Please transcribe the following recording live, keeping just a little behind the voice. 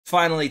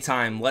Finally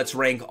time, let's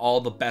rank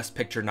all the Best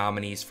Picture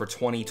nominees for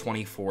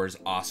 2024's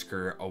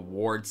Oscar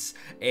Awards.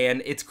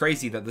 And it's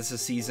crazy that this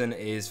season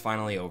is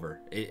finally over.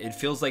 It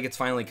feels like it's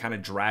finally kind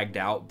of dragged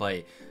out,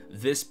 but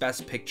this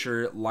Best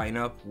Picture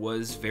lineup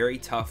was very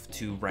tough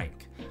to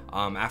rank.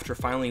 After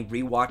finally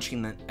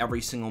rewatching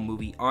every single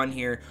movie on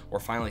here, or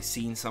finally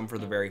seeing some for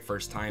the very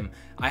first time,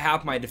 I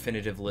have my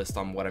definitive list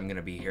on what I'm going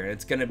to be here. And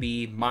it's going to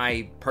be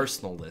my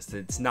personal list.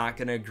 It's not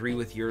going to agree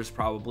with yours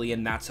probably,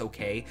 and that's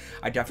okay.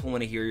 I definitely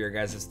want to hear your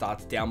guys'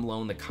 thoughts down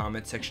below in the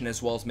comment section,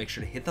 as well as make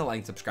sure to hit the like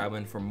and subscribe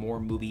button for more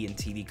movie and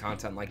TV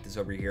content like this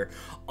over here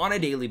on a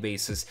daily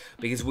basis,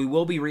 because we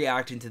will be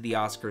reacting to the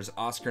Oscars,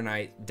 Oscar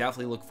night.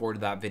 Definitely look forward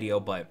to that video,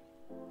 but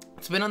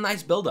it's been a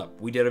nice build-up.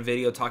 We did a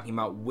video talking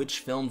about which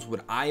films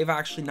would I have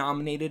actually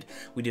nominated.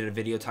 We did a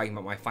video talking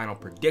about my final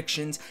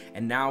predictions,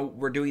 and now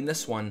we're doing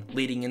this one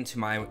leading into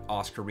my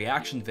Oscar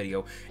reaction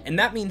video. And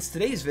that means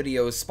today's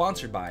video is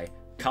sponsored by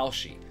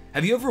Kalshi.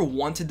 Have you ever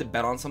wanted to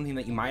bet on something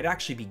that you might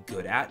actually be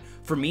good at?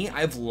 For me,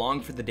 I've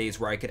longed for the days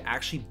where I could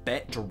actually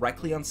bet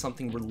directly on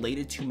something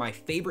related to my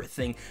favorite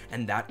thing,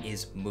 and that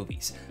is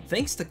movies.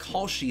 Thanks to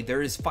Kalshi,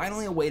 there is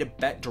finally a way to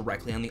bet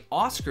directly on the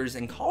Oscars,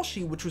 and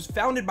Kalshi, which was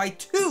founded by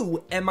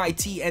 2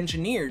 MIT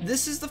engineers.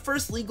 This is the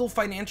first legal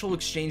financial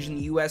exchange in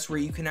the US where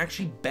you can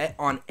actually bet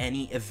on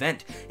any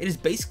event. It is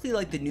basically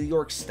like the New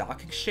York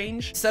Stock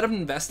Exchange. Instead of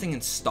investing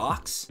in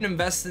stocks, you can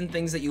invest in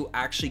things that you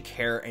actually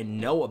care and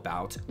know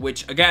about,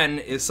 which again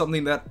is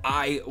something that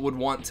I would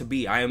want to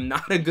be. I am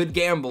not a good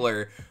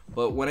gambler,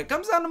 but when it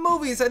comes down to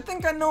movies, I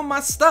think I know my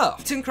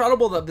stuff. It's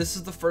incredible that this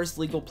is the first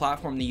legal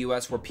platform in the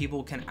US where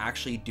people can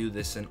actually do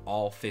this in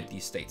all 50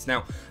 states.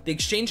 Now, the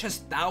exchange has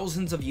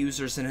thousands of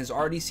users and has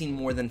already seen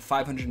more than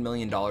 $500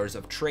 million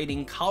of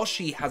trading.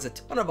 Kalshi has a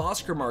ton of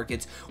Oscar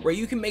markets where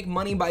you can make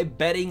money by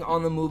betting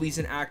on the movies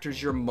and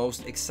actors you're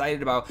most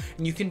excited about,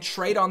 and you can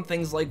trade on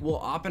things like, will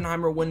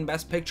Oppenheimer win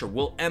Best Picture?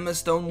 Will Emma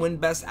Stone win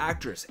Best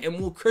Actress? And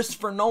will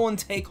Christopher Nolan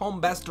take home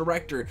Best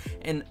Director?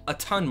 And a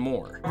ton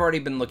more. I've already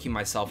been looking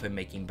myself at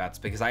making bets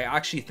because I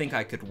actually think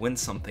I could win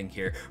something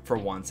here for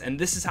once, and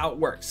this is how it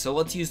works. So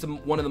let's use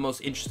one of the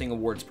most interesting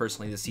awards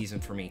personally this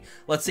season for me.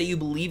 Let's say you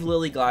believe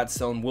Lily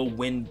Gladstone will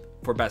win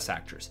for Best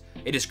Actress.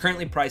 It is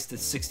currently priced at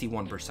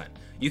 61%.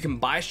 You can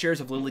buy shares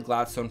of Lily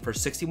Gladstone for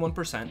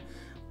 61%,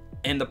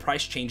 and the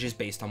price changes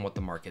based on what the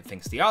market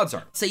thinks the odds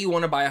are. Say you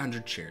want to buy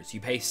 100 shares. You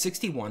pay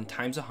 61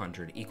 times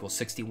 100 equals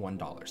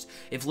 $61.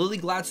 If Lily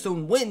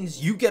Gladstone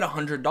wins, you get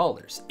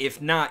 $100.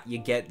 If not, you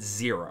get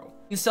 0.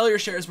 You can sell your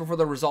shares before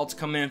the results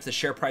come in. If the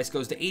share price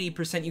goes to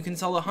 80%, you can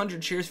sell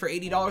 100 shares for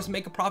 $80 and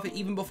make a profit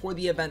even before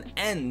the event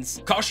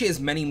ends. Kalshi has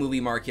many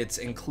movie markets,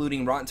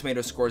 including Rotten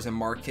Tomatoes scores and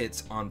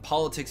markets on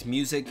politics,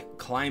 music,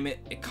 climate,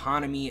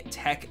 economy,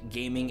 tech,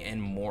 gaming,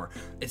 and more.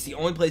 It's the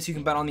only place you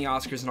can bet on the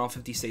Oscars in all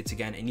 50 states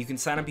again, and you can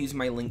sign up using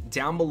my link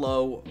down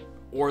below,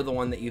 or the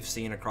one that you've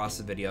seen across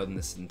the video in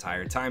this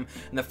entire time.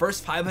 And the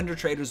first 500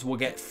 traders will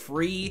get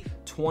free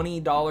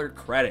 $20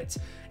 credits.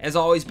 As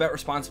always, bet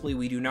responsibly.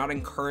 We do not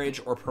encourage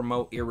or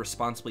promote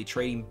irresponsibly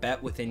trading.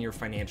 Bet within your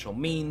financial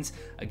means.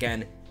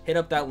 Again, hit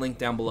up that link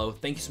down below.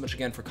 Thank you so much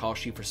again for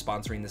Kalshi for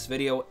sponsoring this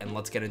video, and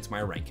let's get into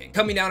my ranking.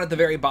 Coming down at the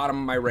very bottom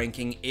of my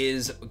ranking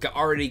is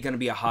already going to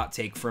be a hot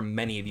take for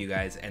many of you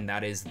guys, and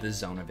that is The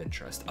Zone of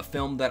Interest, a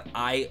film that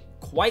I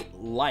quite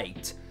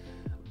liked,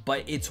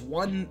 but it's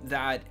one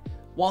that,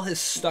 while has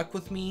stuck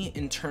with me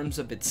in terms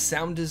of its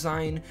sound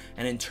design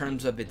and in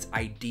terms of its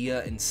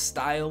idea and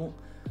style,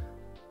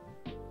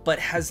 but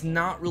has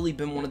not really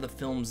been one of the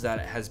films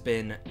that has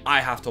been,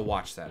 I have to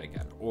watch that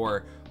again,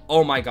 or,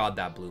 oh my god,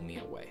 that blew me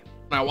away.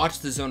 When I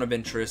watched The Zone of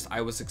Interest,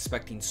 I was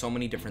expecting so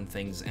many different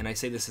things, and I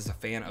say this as a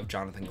fan of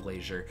Jonathan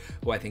Glazer,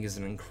 who I think is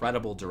an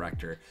incredible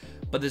director.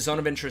 But The Zone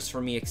of Interest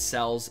for me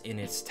excels in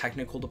its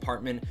technical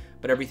department,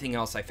 but everything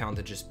else I found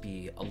to just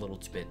be a little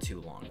bit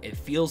too long. It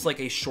feels like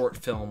a short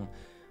film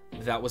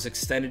that was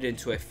extended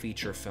into a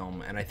feature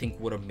film, and I think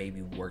would have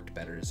maybe worked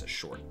better as a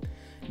short.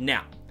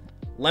 Now,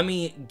 let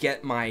me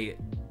get my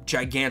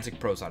gigantic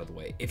pros out of the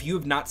way. If you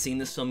have not seen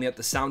this film yet,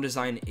 the sound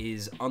design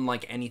is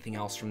unlike anything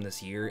else from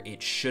this year.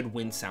 It should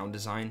win sound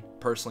design,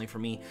 personally for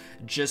me,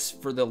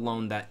 just for the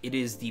alone that it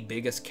is the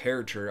biggest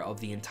character of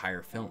the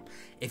entire film.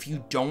 If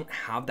you don't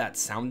have that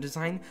sound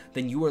design,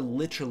 then you are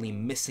literally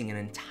missing an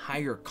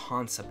entire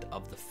concept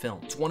of the film.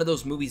 It's one of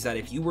those movies that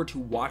if you were to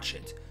watch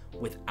it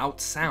without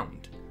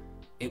sound,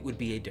 it would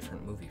be a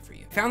different movie for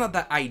you. I found out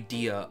that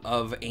idea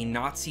of a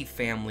Nazi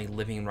family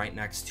living right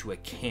next to a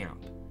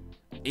camp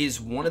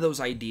is one of those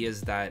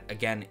ideas that,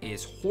 again,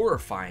 is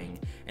horrifying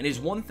and is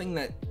one thing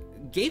that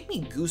gave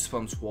me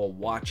goosebumps while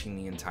watching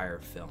the entire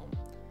film.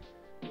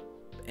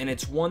 And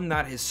it's one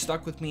that has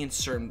stuck with me in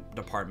certain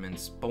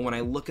departments, but when I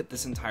look at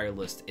this entire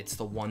list, it's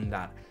the one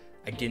that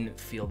I didn't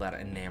feel that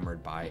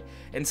enamored by.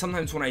 And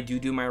sometimes when I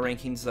do my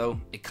rankings though,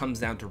 it comes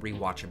down to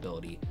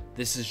rewatchability.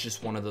 this is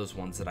just one of those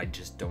ones that I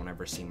just don't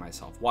ever see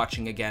myself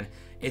watching again.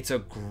 It's a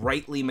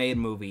greatly made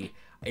movie.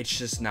 It's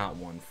just not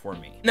one for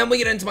me. And then we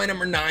get into my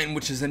number 9,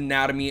 which is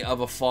Anatomy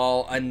of a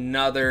Fall.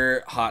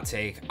 Another hot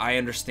take. I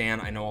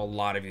understand. I know a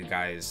lot of you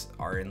guys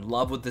are in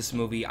love with this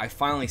movie. I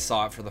finally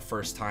saw it for the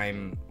first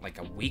time like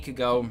a week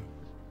ago.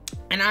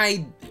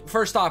 And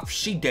first off,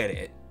 she did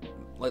it.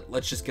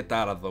 Let's just get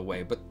that out of the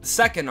way. But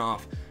second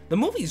off, the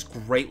movie's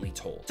greatly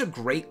told. It's a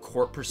great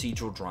court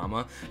procedural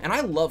drama, and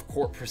I love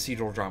court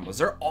procedural dramas.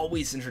 They're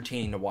always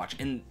entertaining to watch,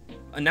 and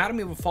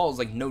Anatomy of a Fall is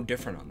like no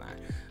different on that.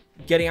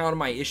 Getting out of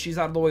my issues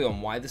out of the way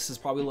on why this is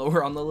probably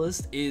lower on the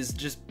list is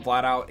just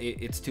flat out,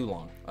 it's too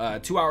long.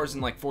 2 hours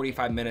and like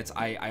 45 minutes.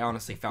 I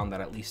honestly found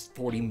that at least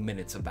 40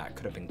 minutes of that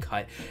could have been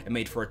cut and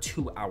made for a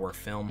 2-hour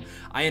film.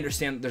 I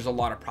understand there's a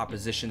lot of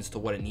propositions to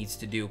what it needs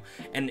to do,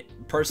 and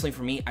personally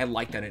for me, I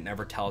like that it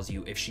never tells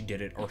you if she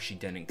did it or she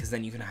didn't, because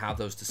then you can have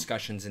those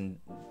discussions and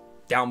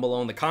down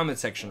below in the comment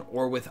section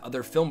or with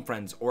other film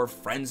friends or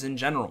friends in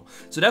general.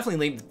 So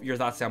definitely leave your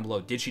thoughts down below.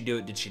 Did she do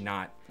it? Did she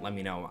not? Let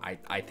me know.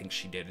 I think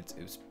she did. It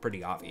was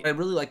pretty obvious. I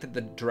really like that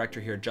the director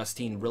here,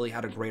 Justine, really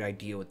had a great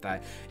idea with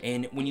that.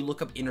 And when you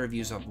look up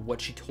interviews of what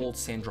she told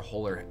Sandra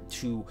Huller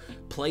to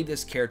play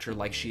this character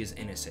like she is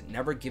innocent,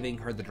 never giving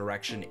her the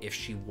direction if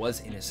she was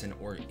innocent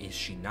or is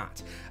she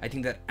not. I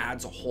think that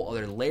adds a whole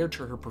other layer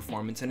to her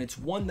performance, and it's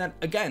one that,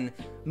 again,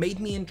 made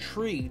me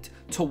intrigued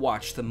to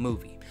watch the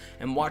movie.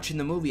 And watching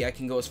the movie, I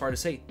can go as far to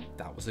say,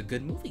 that was a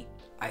good movie.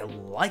 I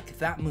like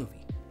that movie.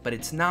 But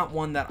it's not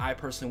one that I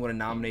personally would have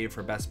nominated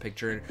for Best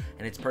Picture,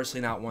 and it's personally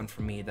not one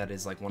for me that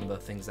is like one of the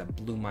things that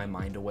blew my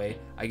mind away.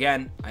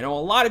 Again, I know a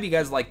lot of you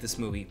guys like this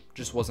movie,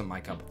 just wasn't my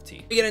cup of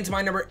tea. We get into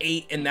my number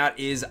 8, and that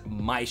is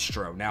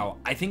Maestro. Now,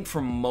 I think for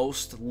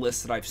most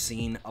lists that I've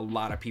seen, a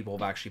lot of people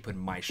have actually put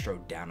Maestro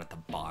down at the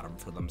bottom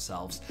for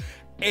themselves.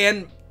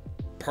 And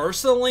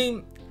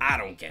personally, I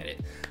don't get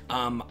it.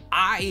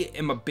 I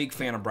am a big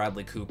fan of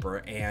Bradley Cooper,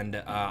 and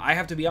I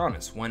have to be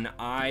honest, when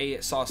I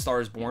saw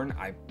Star is Born,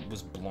 I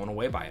was blown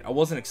away by it. I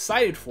wasn't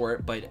excited for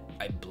it, but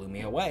it blew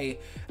me away,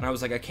 and I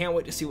was like, I can't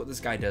wait to see what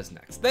this guy does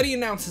next. Then he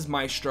announces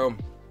Maestro,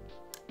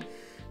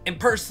 and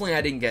personally,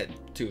 I didn't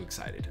get too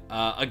excited.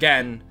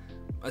 Again,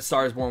 A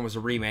Star is Born was a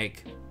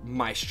remake.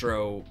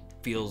 Maestro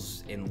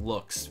feels and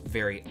looks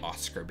very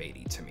Oscar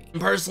baity to me.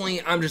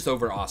 Personally, I'm just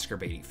over Oscar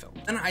baity films.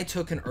 And I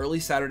took an early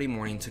Saturday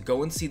morning to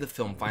go and see the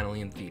film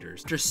finally in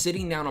theaters. After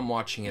sitting down and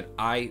watching it,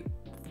 I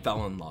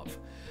fell in love.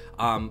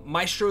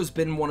 Maestro has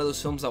been one of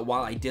those films that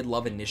while I did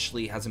love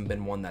initially, hasn't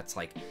been one that's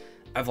like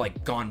I've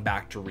like gone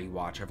back to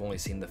rewatch. I've only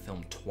seen the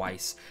film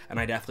twice, and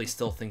I definitely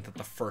still think that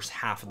the first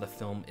half of the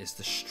film is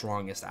the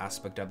strongest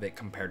aspect of it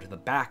compared to the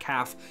back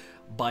half.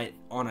 But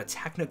on a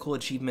technical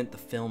achievement, the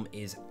film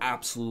is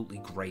absolutely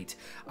great.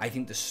 I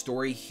think the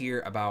story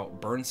here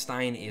about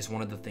Bernstein is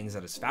one of the things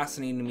that is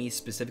fascinating to me,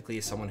 specifically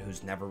as someone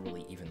who's never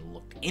really even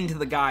looked into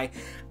the guy.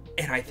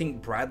 And I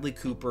think Bradley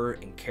Cooper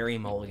and Carey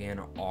Mulligan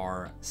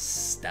are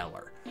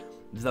stellar.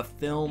 The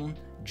film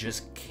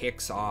just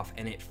kicks off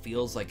and it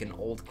feels like an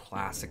old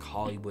classic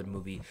Hollywood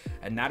movie,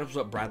 and that is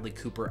what Bradley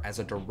Cooper as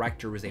a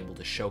director was able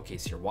to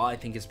showcase here. While I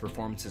think his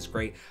performance is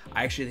great,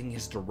 I actually think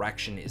his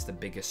direction is the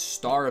biggest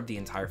star of the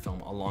entire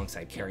film,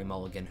 alongside Carey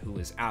Mulligan, who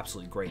is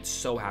absolutely great.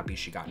 So happy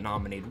she got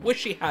nominated.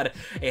 Wish she had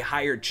a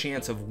higher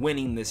chance of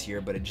winning this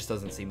year, but it just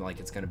doesn't seem like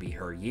it's going to be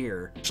her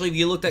year. Actually, if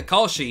you looked at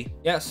Kalshi,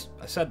 yes,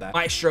 I said that.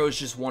 Maestro is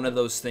just one of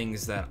those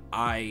things that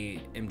I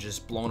am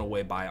just blown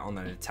away by on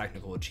that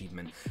technical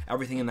achievement.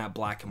 Everything in that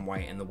black and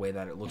white, and the way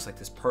that it looks like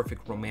this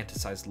perfect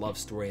romanticized love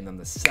story, and then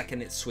the second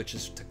it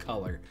switches to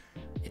color,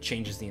 it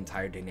changes the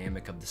entire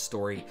dynamic of the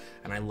story.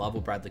 And I love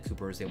what Bradley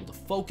Cooper is able to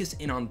focus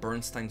in on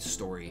Bernstein's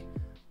story,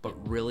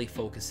 but really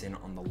focus in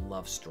on the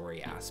love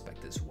story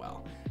aspect as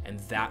well. And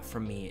that for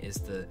me is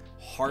the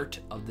heart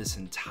of this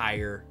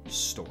entire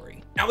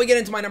story. Now we get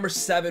into my number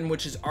 7,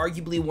 which is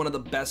arguably one of the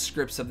best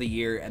scripts of the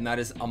year, and that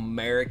is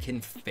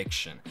American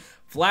Fiction.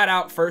 Flat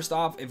out, first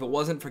off, if it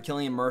wasn't for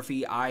Cillian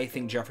Murphy, I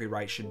think Jeffrey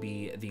Wright should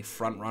be the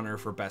front runner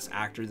for Best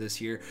Actor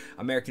this year.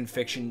 American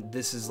Fiction,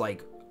 this is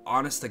like,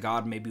 honest to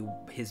God, maybe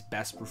his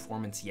best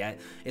performance yet.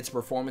 It's a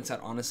performance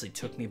that honestly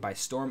took me by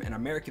storm, and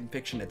American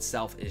Fiction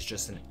itself is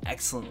just an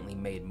excellently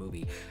made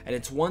movie. And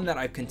it's one that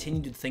I've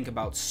continued to think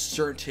about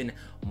certain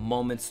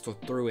moments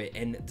through it,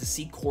 and to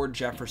see Cord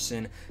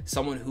Jefferson,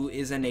 someone who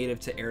is a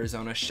native to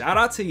Arizona, shout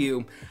out to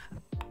you,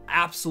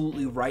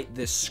 absolutely write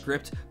this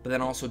script, but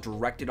then also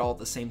direct it all at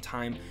the same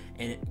time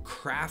and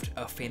craft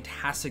a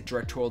fantastic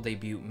directorial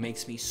debut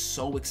makes me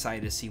so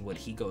excited to see what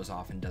he goes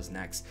off and does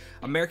next.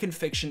 American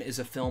Fiction is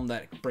a film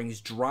that brings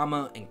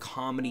drama and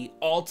comedy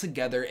all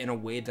together in a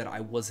way that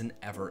I wasn't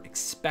ever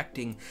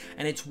expecting,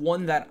 and it's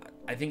one that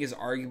I think is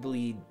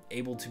arguably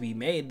able to be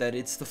made that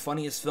it's the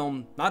funniest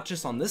film, not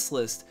just on this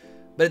list,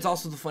 but it's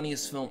also the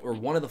funniest film, or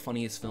one of the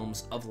funniest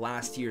films of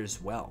last year as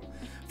well.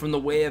 From the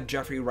way of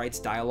Jeffrey Wright's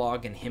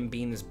dialogue and him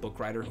being this book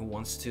writer who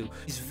wants to,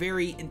 these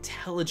very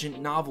intelligent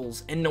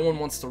novels and no one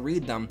wants to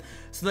read them.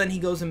 So then he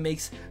goes and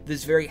makes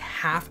this very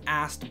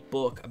half-assed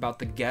book about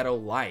the ghetto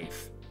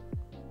life,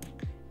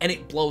 and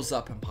it blows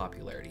up in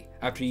popularity.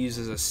 after he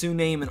uses a Sioux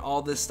name and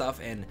all this stuff,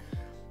 and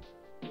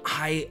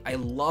I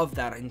love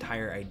that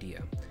entire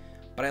idea.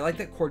 But I like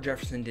that Cord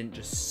Jefferson didn't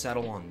just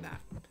settle on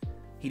that.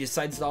 He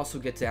decides to also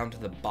get down to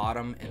the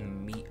bottom and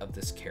the meat of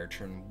this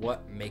character and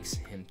what makes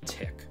him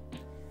tick.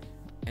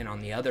 And on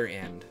the other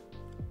end,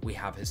 we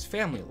have his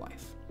family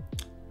life,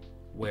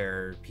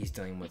 where he's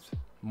dealing with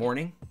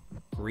mourning,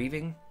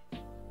 grieving.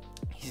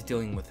 He's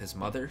dealing with his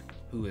mother,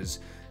 who is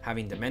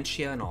having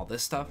dementia and all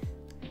this stuff.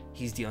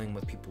 He's dealing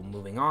with people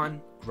moving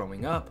on,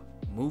 growing up,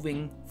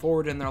 moving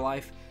forward in their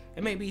life,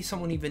 and maybe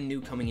someone even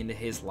new coming into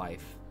his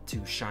life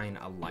to shine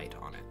a light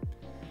on it.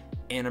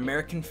 And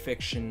American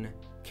Fiction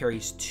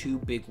carries two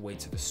big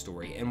weights of the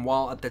story. And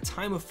while at the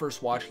time of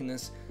first watching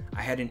this,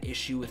 I had an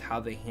issue with how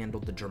they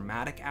handled the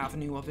dramatic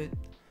avenue of it,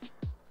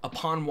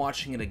 upon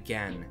watching it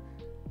again,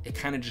 it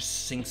kind of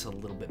just sinks a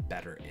little bit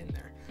better in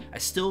there. I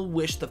still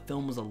wish the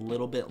film was a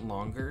little bit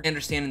longer. I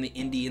understand in the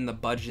indie and the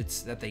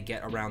budgets that they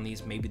get around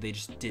these, maybe they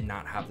just did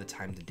not have the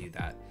time to do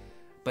that.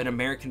 But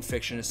American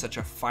Fiction is such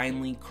a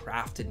finely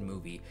crafted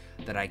movie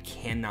that I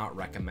cannot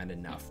recommend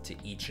enough to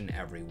each and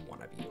every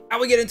one of you. Now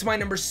we get into my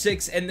number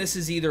 6, and this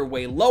is either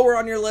way lower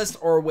on your list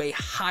or way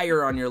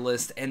higher on your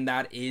list, and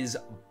that is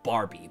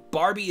Barbie.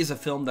 Barbie is a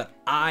film that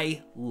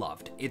I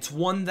loved. It's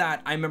one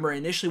that I remember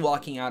initially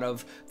walking out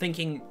of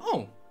thinking,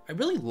 oh, I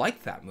really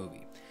liked that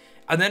movie.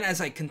 And then as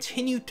I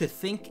continued to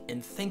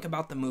think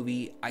about the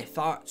movie, I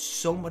thought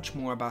so much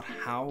more about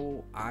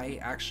how I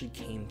actually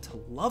came to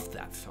love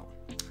that film.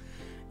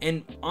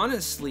 And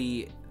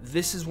honestly,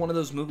 this is one of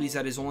those movies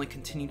that has only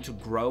continued to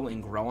grow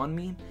and grow on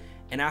me.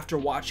 And after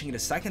watching it a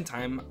second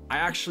time, I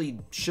actually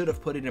should have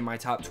put it in my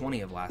top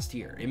 20 of last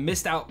year. It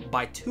missed out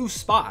by 2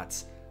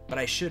 spots, but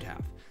I should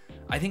have.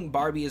 I think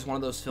Barbie is one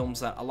of those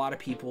films that a lot of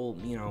people,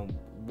 you know,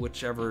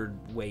 whichever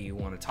way you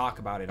want to talk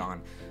about it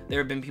on, there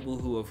have been people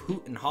who have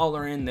hoot and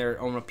holler in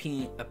their own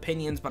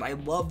opinions, but I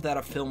love that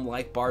a film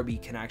like Barbie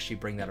can actually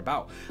bring that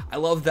about. I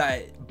love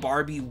that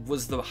Barbie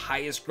was the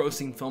highest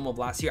grossing film of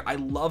last year. I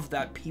love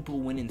that people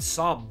went and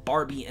saw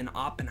Barbie and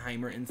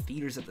Oppenheimer in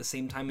theaters at the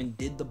same time and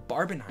did the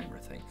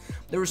Barbenheimer thing.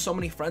 There were so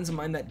many friends of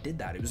mine that did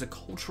that. It was a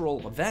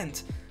cultural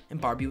event, and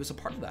Barbie was a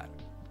part of that.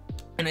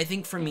 And I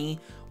think for me,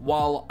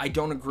 while I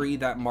don't agree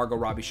that Margot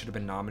Robbie should have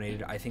been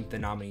nominated, I think the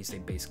nominees they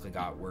basically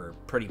got were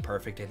pretty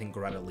perfect. I think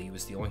Greta Lee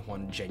was the only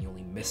one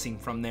genuinely missing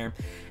from there.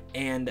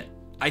 And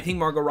I think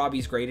Margot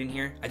Robbie's great in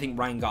here. I think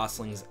Ryan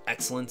Gosling's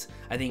excellent.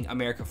 I think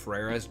America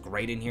Ferrera is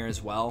great in here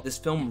as well. This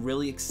film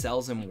really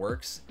excels and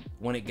works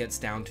when it gets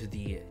down to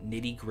the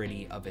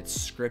nitty-gritty of its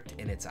script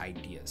and its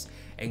ideas.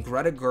 And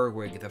Greta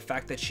Gerwig, the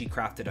fact that she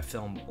crafted a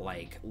film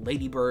like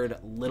Lady Bird,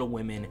 Little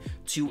Women,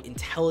 2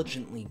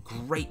 intelligently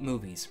great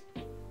movies,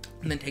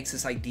 and then takes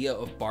this idea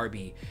of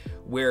Barbie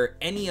where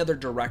any other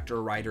director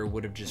or writer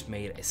would have just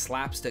made a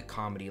slapstick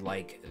comedy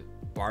like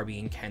Barbie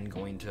and Ken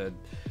going to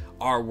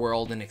our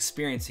world and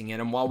experiencing it.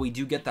 And while we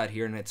do get that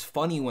here, and it's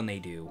funny when they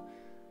do,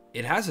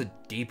 it has a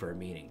deeper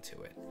meaning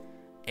to it.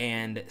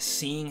 And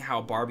seeing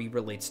how Barbie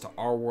relates to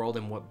our world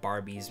and what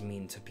Barbies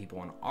mean to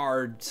people in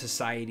our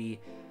society,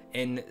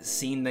 and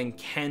seeing then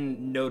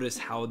Ken notice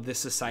how this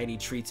society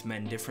treats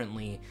men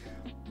differently.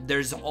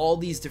 There's all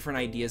these different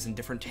ideas and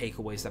different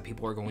takeaways that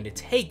people are going to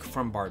take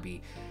from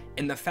Barbie.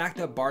 And the fact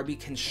that Barbie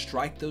can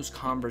strike those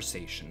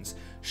conversations,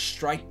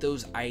 strike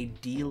those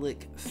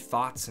idyllic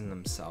thoughts in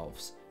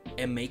themselves,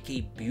 and make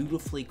a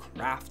beautifully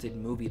crafted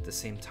movie at the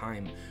same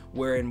time,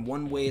 where in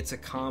one way it's a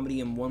comedy,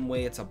 in one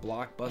way it's a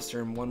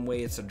blockbuster, in one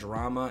way it's a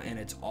drama, and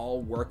it's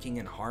all working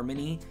in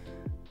harmony.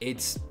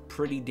 It's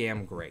pretty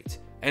damn great.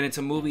 And it's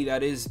a movie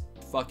that is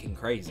fucking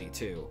crazy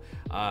too.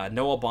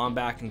 Noah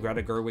Baumbach and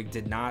Greta Gerwig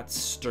did not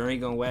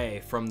stirring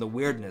away from the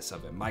weirdness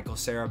of it. Michael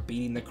Cera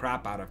beating the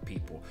crap out of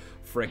people.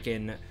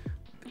 Frickin'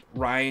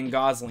 Ryan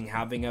Gosling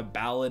having a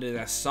ballad and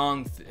a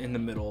song in the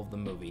middle of the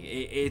movie.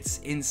 It's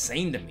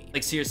insane to me.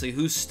 Like seriously,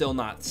 who's still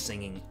not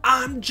singing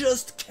I'm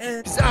just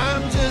Ken? 'Cause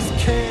I'm just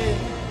Ken.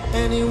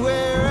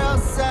 Anywhere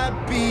else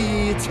I'd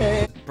be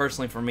Ted.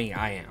 Personally, for me,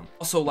 I am.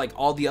 Also, like,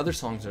 all the other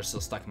songs are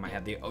still stuck in my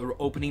head. The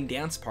opening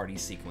dance party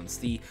sequence,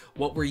 the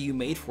What Were You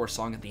Made For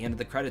song at the end of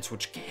the credits,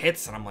 which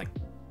hits, and I'm like,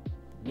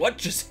 what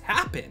just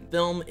happened?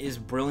 Film is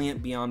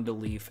brilliant beyond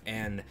belief,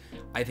 and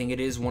I think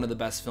it is one of the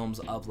best films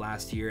of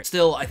last year.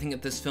 Still, I think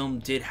if this film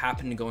did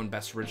happen to go in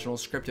Best Original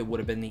Script, it would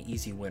have been the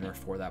easy winner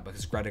for that,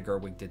 because Greta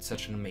Gerwig did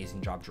such an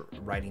amazing job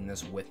writing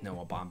this with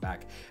Noah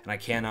Baumbach, and I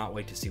cannot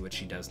wait to see what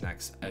she does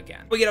next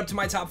again. We get up to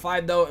my top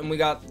 5 though, and we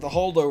got The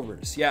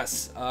Holdovers.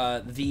 Yes,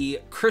 the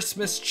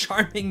Christmas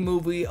charming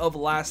movie of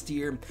last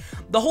year.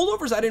 The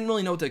Holdovers, I didn't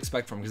really know what to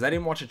expect from, because I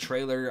didn't watch a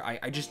trailer.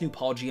 I just knew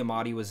Paul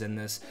Giamatti was in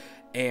this,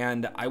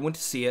 and I went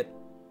to see it,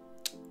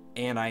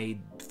 and I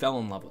fell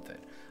in love with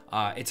it.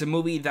 It's a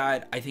movie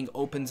that I think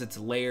opens its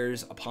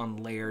layers upon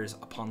layers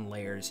upon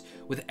layers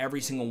with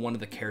every single one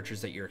of the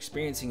characters that you're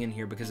experiencing in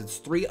here, because it's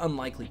 3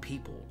 unlikely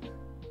people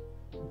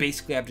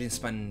basically having to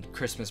spend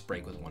Christmas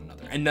break with one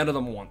another, and none of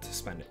them want to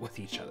spend it with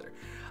each other.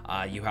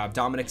 You have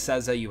Dominic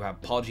Sezza, you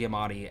have Paul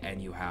Giamatti,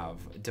 and you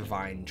have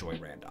Divine Joy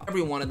Randolph.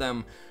 Every one of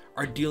them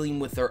are dealing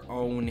with their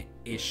own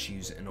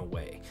issues in a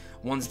way.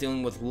 One's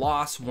dealing with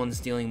loss, one's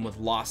dealing with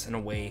loss in a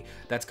way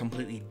that's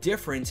completely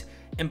different,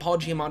 and Paul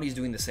Giamatti is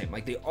doing the same.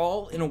 Like, they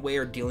all in a way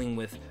are dealing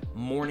with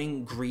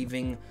mourning,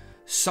 grieving,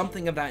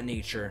 something of that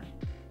nature,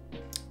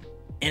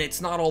 and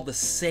it's not all the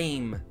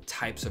same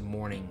types of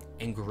mourning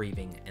and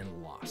grieving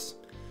and loss.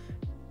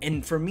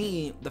 And for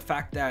me, the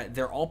fact that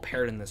they're all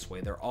paired in this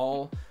way, they're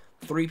all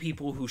three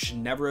people who should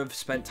never have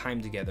spent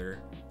time together,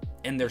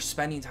 and they're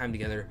spending time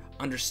together,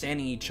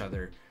 understanding each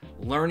other,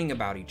 learning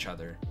about each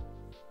other,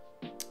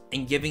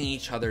 and giving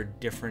each other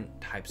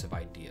different types of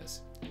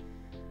ideas,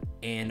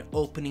 and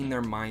opening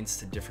their minds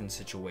to different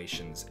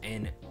situations,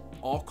 and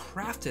all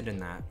crafted in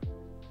that.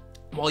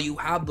 While you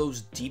have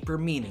those deeper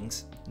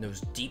meanings,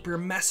 those deeper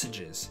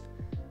messages,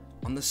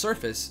 on the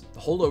surface, The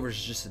Holdovers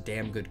is just a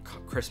damn good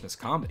Christmas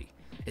comedy.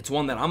 It's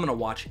one that I'm gonna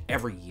watch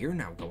every year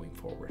now going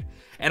forward.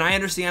 And I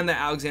understand that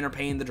Alexander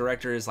Payne, the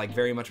director, is like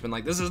very much been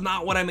like, this is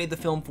not what I made the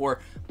film for.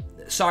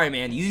 Sorry,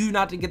 man, you do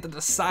not get to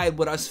decide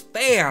what us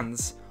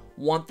fans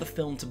want the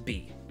film to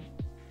be.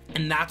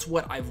 And that's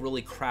what I've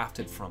really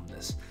crafted from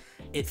this.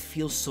 It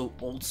feels so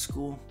old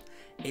school.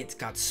 It's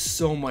got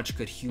so much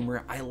good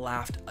humor. I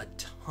laughed a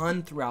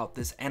ton throughout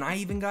this, and I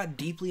even got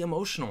deeply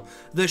emotional.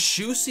 The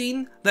shoe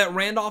scene that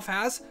Randolph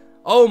has,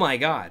 oh my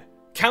god.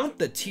 Count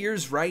the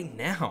tears right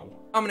now.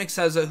 Dominic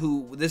Sessa,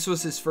 who this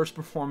was his first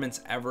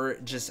performance ever,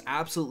 just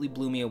absolutely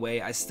blew me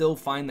away. I still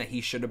find that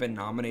he should have been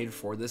nominated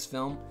for this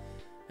film.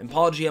 And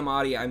Paul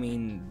Giamatti, I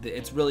mean,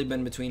 it's really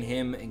been between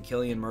him and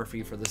Cillian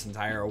Murphy for this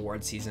entire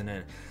award season,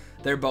 and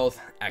they're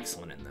both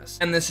excellent in this.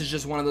 And this is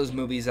just one of those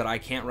movies that I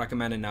can't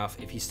recommend enough.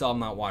 If you still have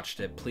not watched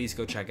it, please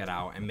go check it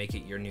out and make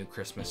it your new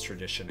Christmas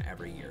tradition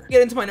every year.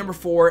 Get into my number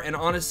 4, and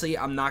honestly,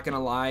 I'm not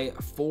gonna lie,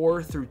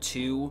 4 through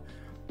 2,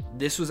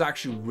 this was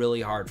actually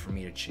really hard for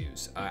me to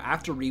choose.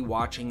 After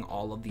rewatching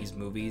all of these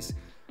movies,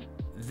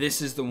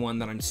 this is the one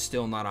that I'm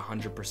still not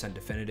 100%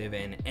 definitive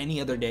in.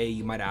 Any other day,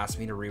 you might ask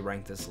me to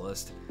re-rank this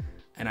list,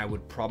 and I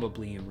would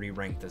probably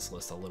re-rank this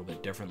list a little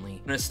bit differently.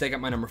 I'm gonna stick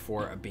at my number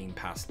 4 of being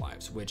Past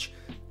Lives, which,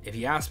 if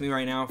you ask me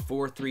right now,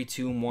 4, 3,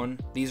 2, and 1,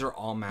 these are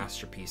all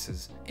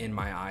masterpieces in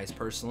my eyes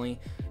personally,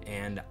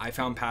 and I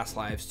found Past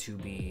Lives to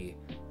be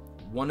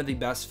one of the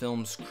best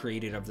films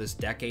created of this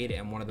decade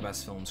and one of the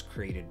best films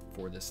created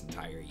for this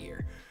entire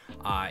year.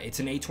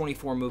 It's an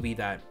A24 movie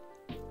that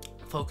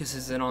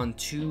focuses in on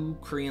two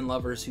Korean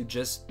lovers who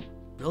just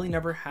really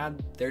never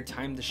had their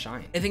time to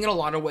shine. I think in a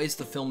lot of ways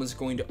the film is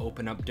going to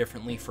open up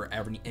differently for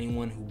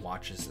anyone who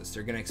watches this.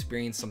 They're going to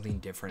experience something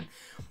different.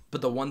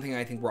 But the one thing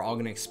I think we're all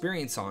going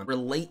to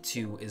relate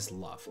to is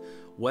love.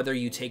 Whether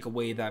you take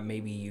away that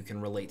maybe you can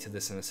relate to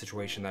this in a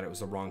situation that it was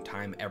the wrong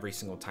time every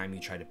single time you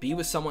try to be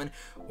with someone,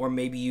 or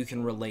maybe you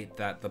can relate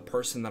that the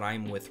person that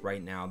I'm with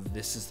right now,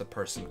 this is the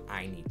person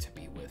I need to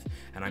be with.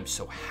 And I'm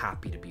so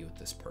happy to be with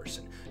this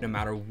person, no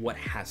matter what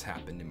has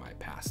happened in my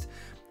past.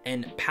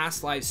 And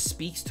Past Lives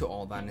speaks to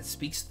all that, and it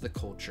speaks to the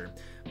culture.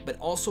 But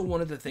also one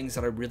of the things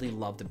that I really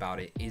loved about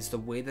it is the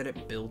way that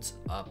it builds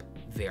up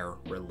their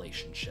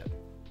relationship.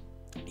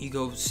 You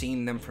go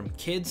seeing them from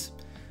kids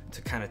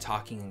to kind of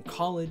talking in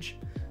college,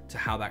 to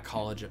how that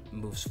college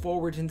moves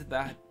forward into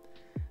that.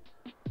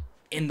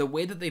 And the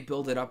way that they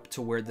build it up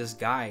to where this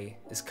guy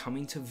is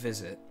coming to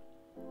visit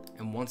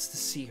and wants to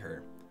see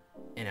her.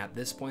 And at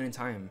this point in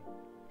time,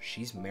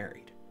 she's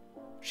married.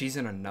 She's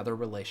in another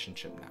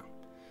relationship now.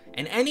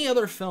 And any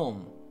other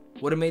film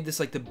would have made this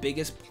like the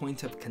biggest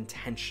point of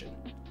contention.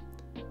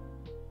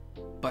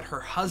 But her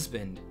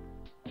husband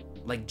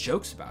like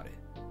jokes about it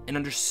and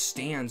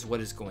understands what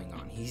is going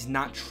on. He's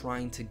not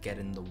trying to get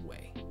in the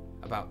way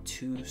about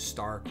two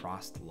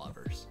star-crossed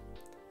lovers.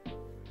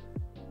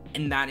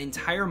 And that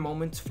entire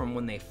moment from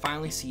when they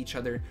finally see each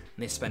other and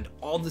they spend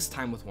all this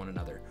time with one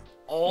another,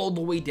 all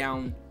the way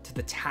down to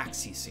the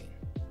taxi scene,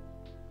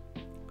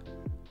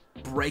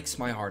 breaks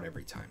my heart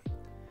every time.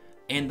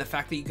 And the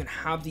fact that you can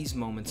have these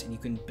moments and you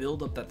can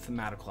build up that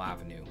thematical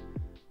avenue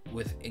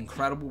with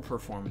incredible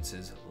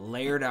performances,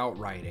 layered out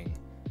writing,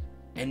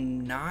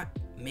 and not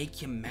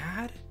make you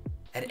mad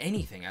at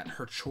anything, at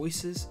her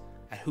choices,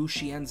 at who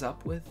she ends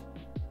up with.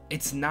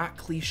 It's not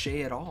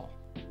cliche at all.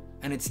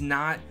 And it's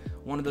not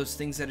one of those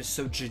things that is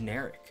so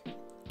generic.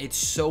 It's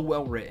so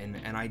well written,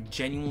 and I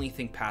genuinely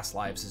think Past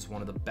Lives is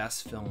one of the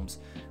best films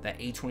that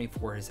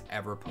A24 has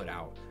ever put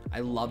out.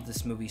 I love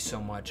this movie so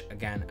much.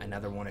 Again,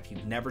 another one, if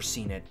you've never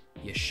seen it,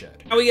 you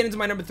should. Now we get into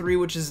my number 3,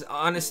 which is,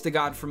 honest to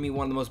God, for me,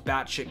 one of the most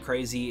batshit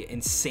crazy,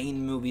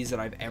 insane movies that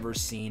I've ever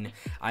seen,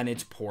 and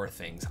it's Poor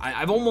Things.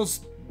 I've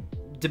almost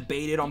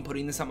debated on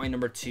putting this at my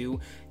number 2,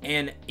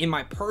 and in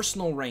my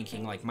personal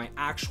ranking, like my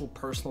actual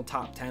personal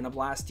top 10 of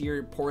last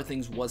year, Poor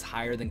Things was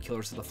higher than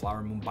Killers of the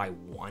Flower Moon by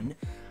 1.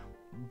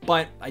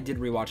 But I did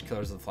rewatch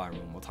Killers of the Flower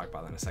Moon. We'll talk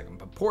about that in a second.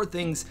 But Poor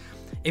Things,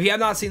 if you have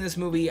not seen this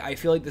movie, I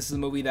feel like this is a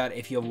movie that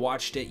if you have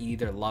watched it, you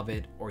either love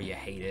it or you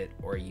hate it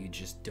or you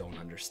just don't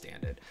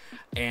understand it.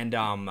 And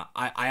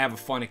I have a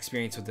fun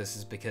experience with this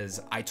is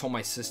because I told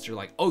my sister,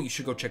 like, oh, you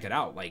should go check it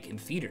out, like, in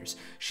theaters.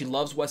 She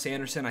loves Wes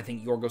Anderson. I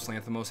think Yorgos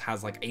Lanthimos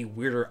has, like, a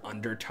weirder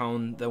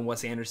undertone than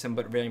Wes Anderson,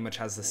 but very much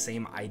has the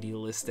same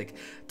idealistic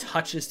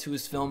touches to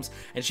his films.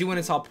 And she went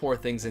and saw Poor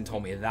Things and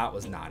told me that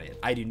was not it.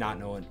 I do not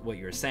know what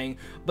you're saying.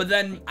 But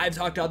then I've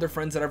talked to other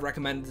friends that I've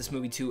recommended this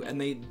movie to, and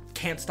they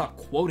can't stop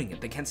quoting it.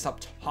 They can't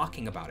stop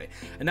talking about it.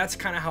 And that's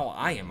kind of how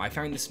I am. I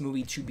find this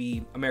movie to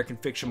be American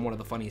fiction, one of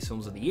the funniest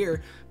films of the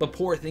year, but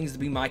Poor Things to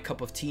be my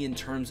cup of tea in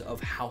terms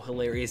of how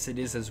hilarious it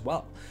is as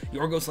well.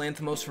 Yorgos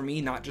Lanthimos, for me,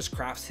 not just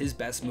crafts his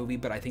best movie,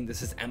 but I think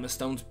this is Emma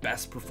Stone's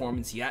best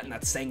performance yet, and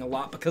that's saying a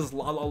lot because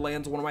La La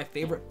Land's one of my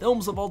favorite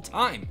films of all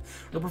time.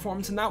 Her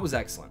performance in that was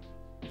excellent.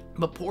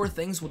 But Poor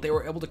Things, what they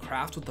were able to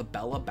craft with the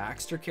Bella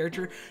Baxter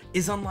character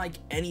is unlike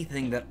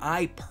anything that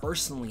I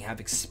personally have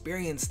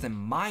experienced in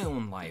my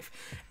own life,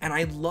 and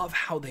I love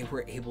how they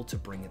were able to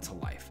bring it to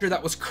life.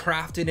 That was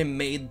crafted and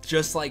made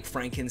just like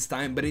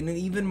Frankenstein, but in an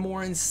even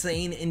more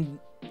insane and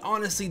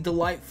honestly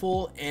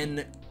delightful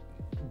and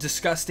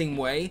disgusting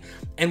way.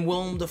 And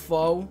Willem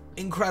Dafoe,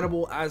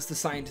 incredible as the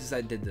scientist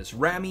that did this.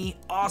 Rami,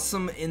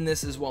 awesome in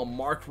this as well.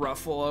 Mark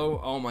Ruffalo,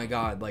 oh my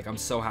god, like, I'm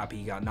so happy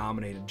he got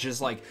nominated.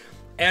 Just like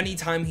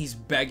anytime he's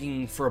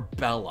begging for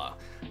Bella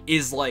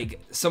is like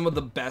some of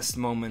the best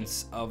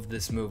moments of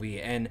this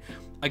movie. And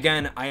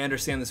again, I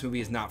understand this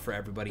movie is not for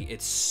everybody.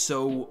 It's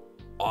so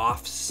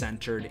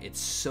off-centered, it's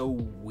so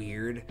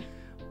weird.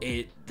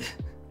 It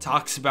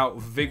talks about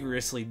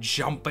vigorously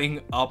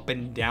jumping up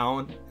and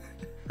down.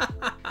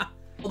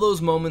 All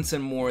those moments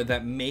and more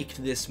that make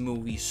this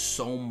movie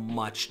so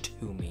much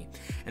to me.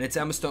 And it's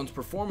Emma Stone's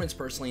performance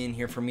personally in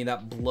here for me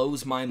that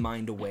blows my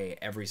mind away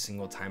every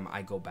single time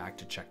I go back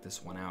to check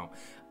this one out.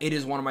 It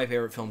is one of my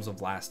favorite films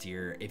of last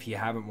year. If you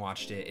haven't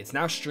watched it, it's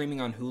now streaming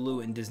on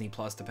Hulu and Disney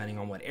Plus depending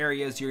on what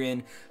areas you're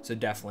in, so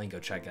definitely go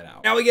check it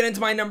out. Now we get into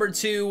my number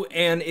 2,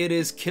 and it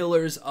is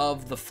Killers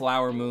of the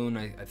Flower Moon.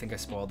 I think I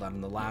spoiled that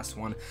in the last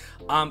one.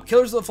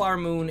 Killers of the Flower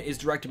Moon is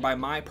directed by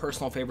my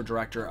personal favorite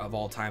director of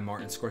all time,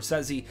 Martin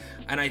Scorsese,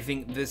 and I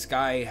think this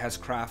guy has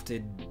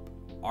crafted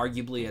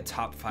arguably a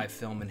top 5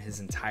 film in his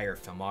entire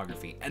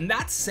filmography. And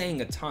that's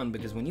saying a ton,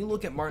 because when you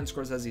look at Martin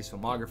Scorsese's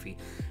filmography,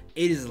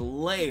 it is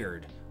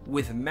layered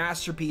with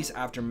masterpiece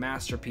after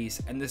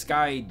masterpiece, and this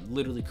guy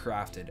literally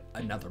crafted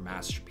another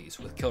masterpiece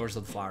with Killers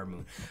of the Flower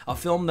Moon, a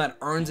film that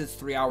earns its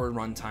 3-hour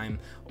runtime,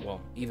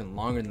 well, even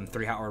longer than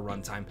 3-hour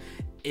runtime.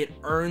 It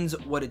earns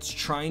what it's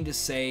trying to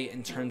say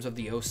in terms of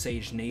the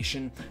Osage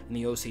Nation and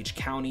the Osage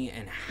County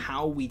and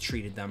how we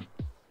treated them.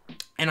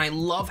 And I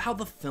love how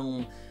the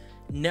film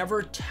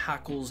never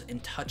tackles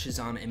and touches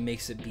on and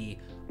makes it be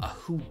a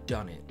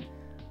whodunit.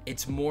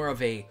 It's more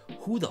of a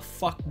who the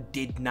fuck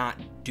did not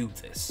do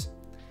this?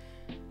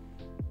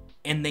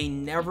 And they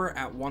never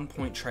at one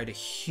point try to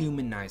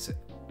humanize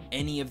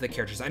any of the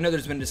characters. I know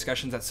there's been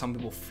discussions that some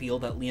people feel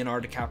that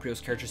Leonardo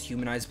DiCaprio's character is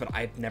humanized, but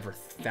I've never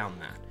found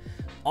that.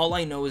 All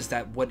I know is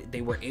that what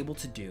they were able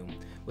to do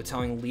with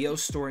telling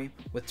Leo's story,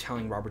 with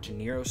telling Robert De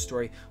Niro's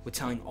story, with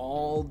telling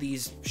all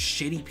these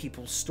shitty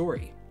people's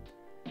story,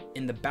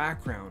 in the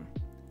background,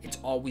 it's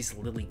always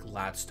Lily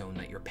Gladstone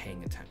that you're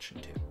paying attention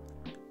to.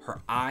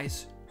 Her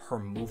eyes, her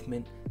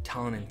movement,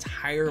 tell an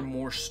entire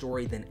more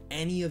story than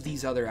any of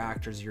these other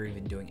actors you're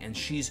even doing, and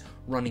she's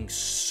running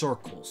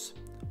circles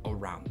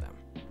around them.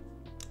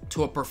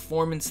 To a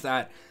performance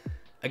that,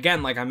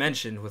 again, like I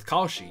mentioned with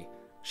Kalshi,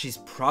 she's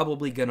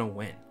probably gonna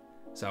win.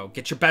 So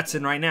get your bets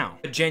in right now.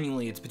 But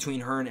genuinely, it's between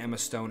her and Emma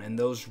Stone, and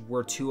those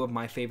were 2 of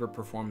my favorite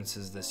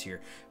performances this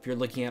year. If you're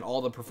looking at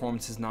all the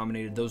performances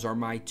nominated, those are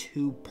my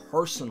 2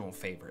 personal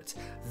favorites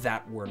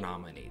that were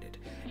nominated.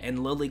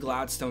 And Lily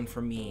Gladstone,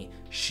 for me,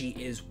 she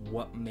is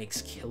what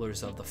makes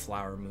Killers of the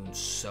Flower Moon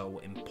so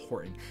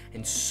important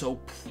and so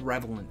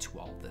prevalent to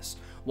all of this.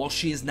 While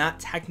she is not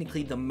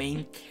technically the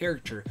main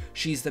character,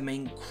 she's the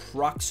main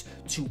crux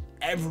to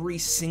every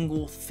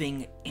single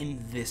thing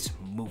in this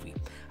movie.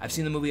 I've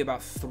seen the movie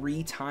about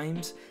 3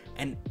 times,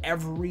 and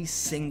every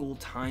single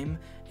time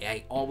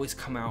I always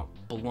come out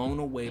blown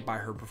away by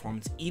her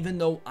performance, even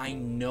though I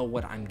know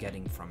what I'm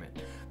getting from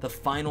it. The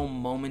final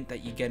moment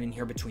that you get in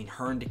here between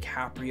her and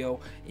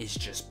DiCaprio is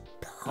just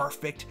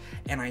perfect,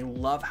 and I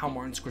love how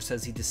Martin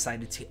Scorsese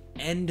decided to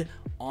end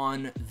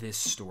on this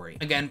story.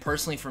 Again,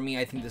 personally for me,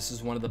 I think this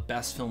is one of the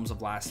best films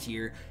of last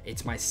year.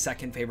 It's my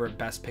 2nd favorite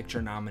Best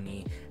Picture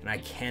nominee, and I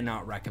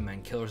cannot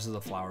recommend Killers of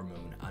the Flower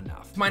Moon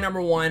enough. My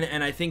number 1,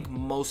 and I think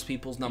most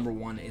people's number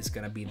 1, is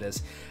gonna be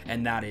this,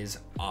 and that is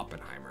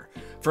Oppenheimer.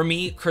 For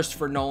me,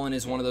 Christopher Nolan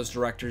is one of those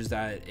directors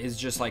that is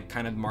just like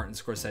kind of Martin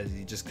Scorsese.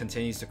 He just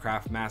continues to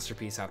craft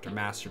masterpiece after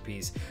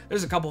masterpiece.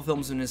 There's a couple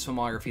films in his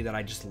filmography that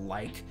I just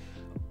like,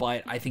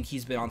 but I think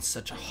he's been on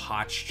such a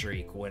hot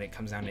streak when it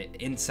comes down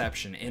to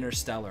Inception,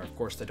 Interstellar, of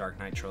course the Dark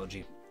Knight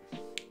trilogy,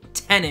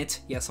 Tenet.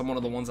 Yes, I'm one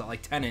of the ones that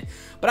like Tenet.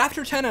 But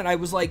after Tenet, I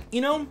was like,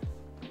 you know,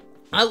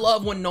 I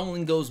love when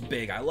Nolan goes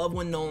big. I love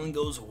when Nolan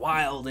goes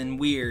wild and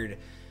weird.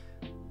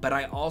 But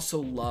I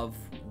also love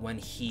when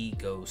he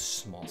goes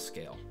small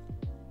scale.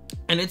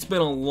 And it's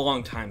been a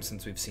long time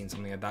since we've seen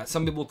something like that.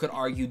 Some people could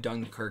argue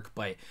Dunkirk,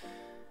 but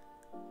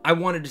I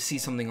wanted to see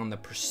something on the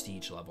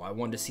Prestige level. I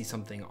wanted to see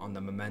something on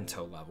the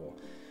Memento level.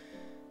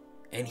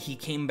 And he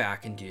came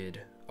back and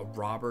did a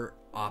Robert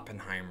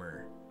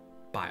Oppenheimer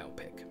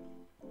biopic.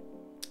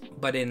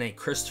 But in a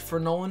Christopher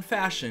Nolan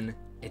fashion,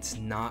 it's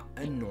not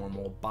a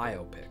normal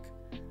biopic.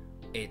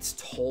 It's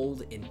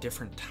told in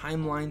different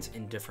timelines,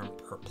 in different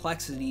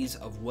perplexities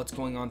of what's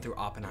going on through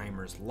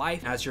Oppenheimer's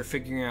life. As you're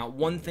figuring out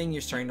one thing,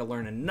 you're starting to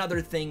learn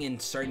another thing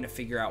and starting to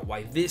figure out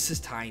why this is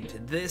tying to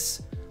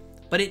this.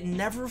 But it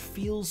never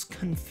feels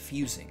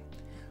confusing.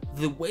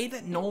 The way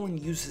that Nolan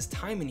uses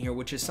time in here,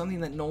 which is something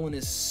that Nolan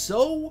is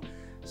so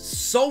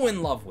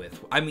in love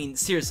with. I mean,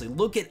 seriously,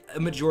 look at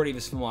a majority of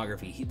his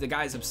filmography. The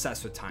guy's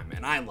obsessed with time,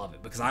 and I love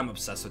it because I'm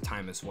obsessed with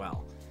time as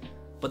well.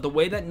 But the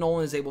way that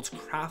Nolan is able to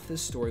craft this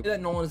story,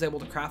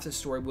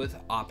 with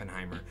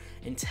Oppenheimer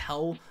and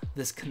tell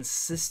this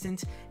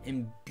consistent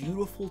and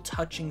beautiful,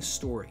 touching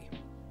story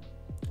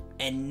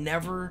and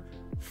never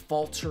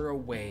falter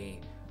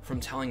away from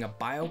telling a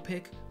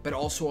biopic, but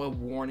also a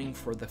warning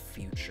for the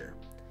future,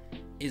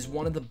 is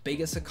one of the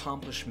biggest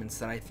accomplishments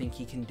that I think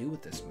he can do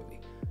with this movie.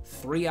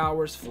 3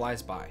 hours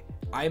flies by.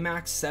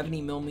 IMAX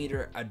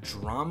 70mm, a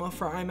drama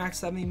for IMAX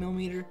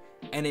 70mm,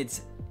 and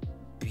it's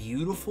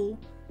beautiful.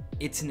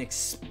 It's an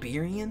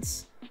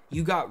experience.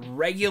 You got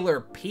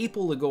regular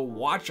people to go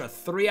watch a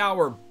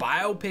 3-hour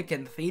biopic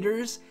in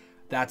theaters.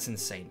 That's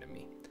insane to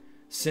me.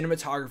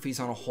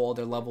 Cinematography's on a whole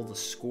other level. The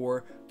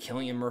score,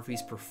 Cillian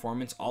Murphy's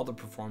performance, all the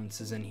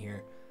performances in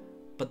here.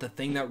 But the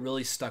thing that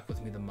really stuck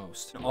with me the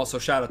most. Also,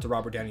 shout out to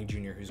Robert Downey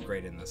Jr., who's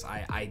great in this.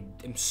 I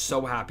am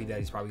so happy that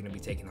he's probably going to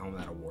be taking home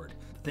that award.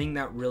 The thing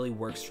that really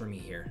works for me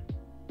here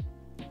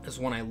is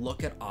when I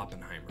look at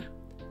Oppenheimer.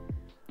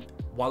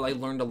 While I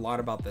learned a lot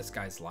about this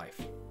guy's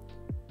life,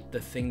 the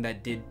thing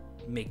that did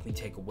make me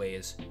take away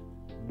is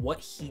what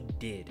he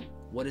did.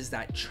 What is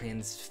that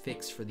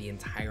transfix for the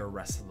entire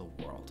rest of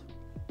the world?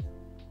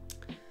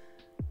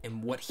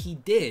 And what he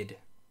didn't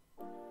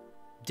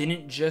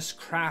just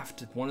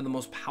craft one of the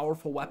most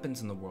powerful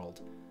weapons in the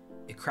world.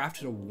 It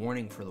crafted a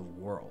warning for the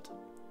world.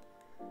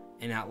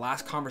 And that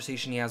last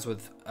conversation he has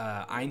with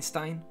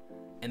Einstein,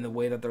 and the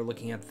way that they're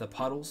looking at the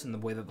puddles, and the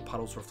way that the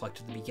puddles reflect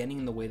at the beginning,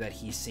 and the way that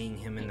he's seeing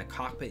him in the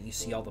cockpit, you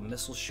see all the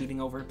missiles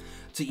shooting over,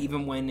 to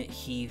even when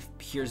he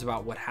hears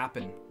about what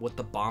happened, what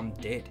the bomb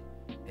did,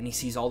 and he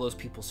sees all those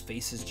people's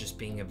faces just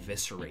being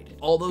eviscerated.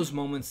 All those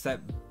moments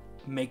that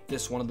make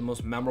this one of the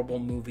most memorable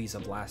movies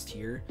of last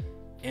year,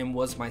 and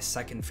was my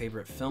second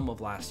favorite film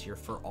of last year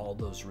for all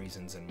those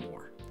reasons and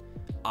more.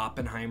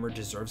 Oppenheimer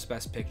deserves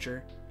Best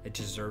Picture. It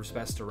deserves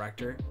Best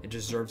Director. It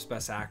deserves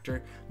Best Actor.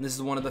 And this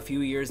is one of the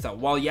few years that,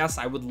 while yes,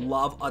 I would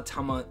love a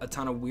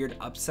ton of weird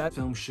upsets,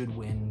 film should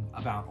win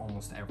about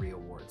almost every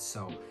award.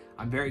 So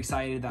I'm very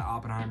excited that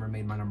Oppenheimer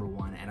made my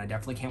 #1, and I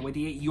definitely can't wait to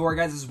get your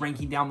guys'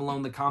 ranking down below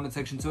in the comment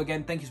section. So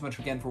again, thank you so much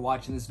again for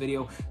watching this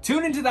video.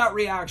 Tune into that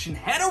reaction.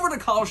 Head over to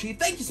Call Sheet.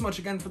 Thank you so much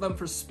again for them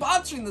for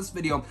sponsoring this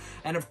video.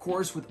 And of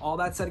course, with all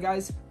that said,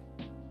 guys,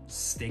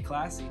 stay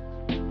classy.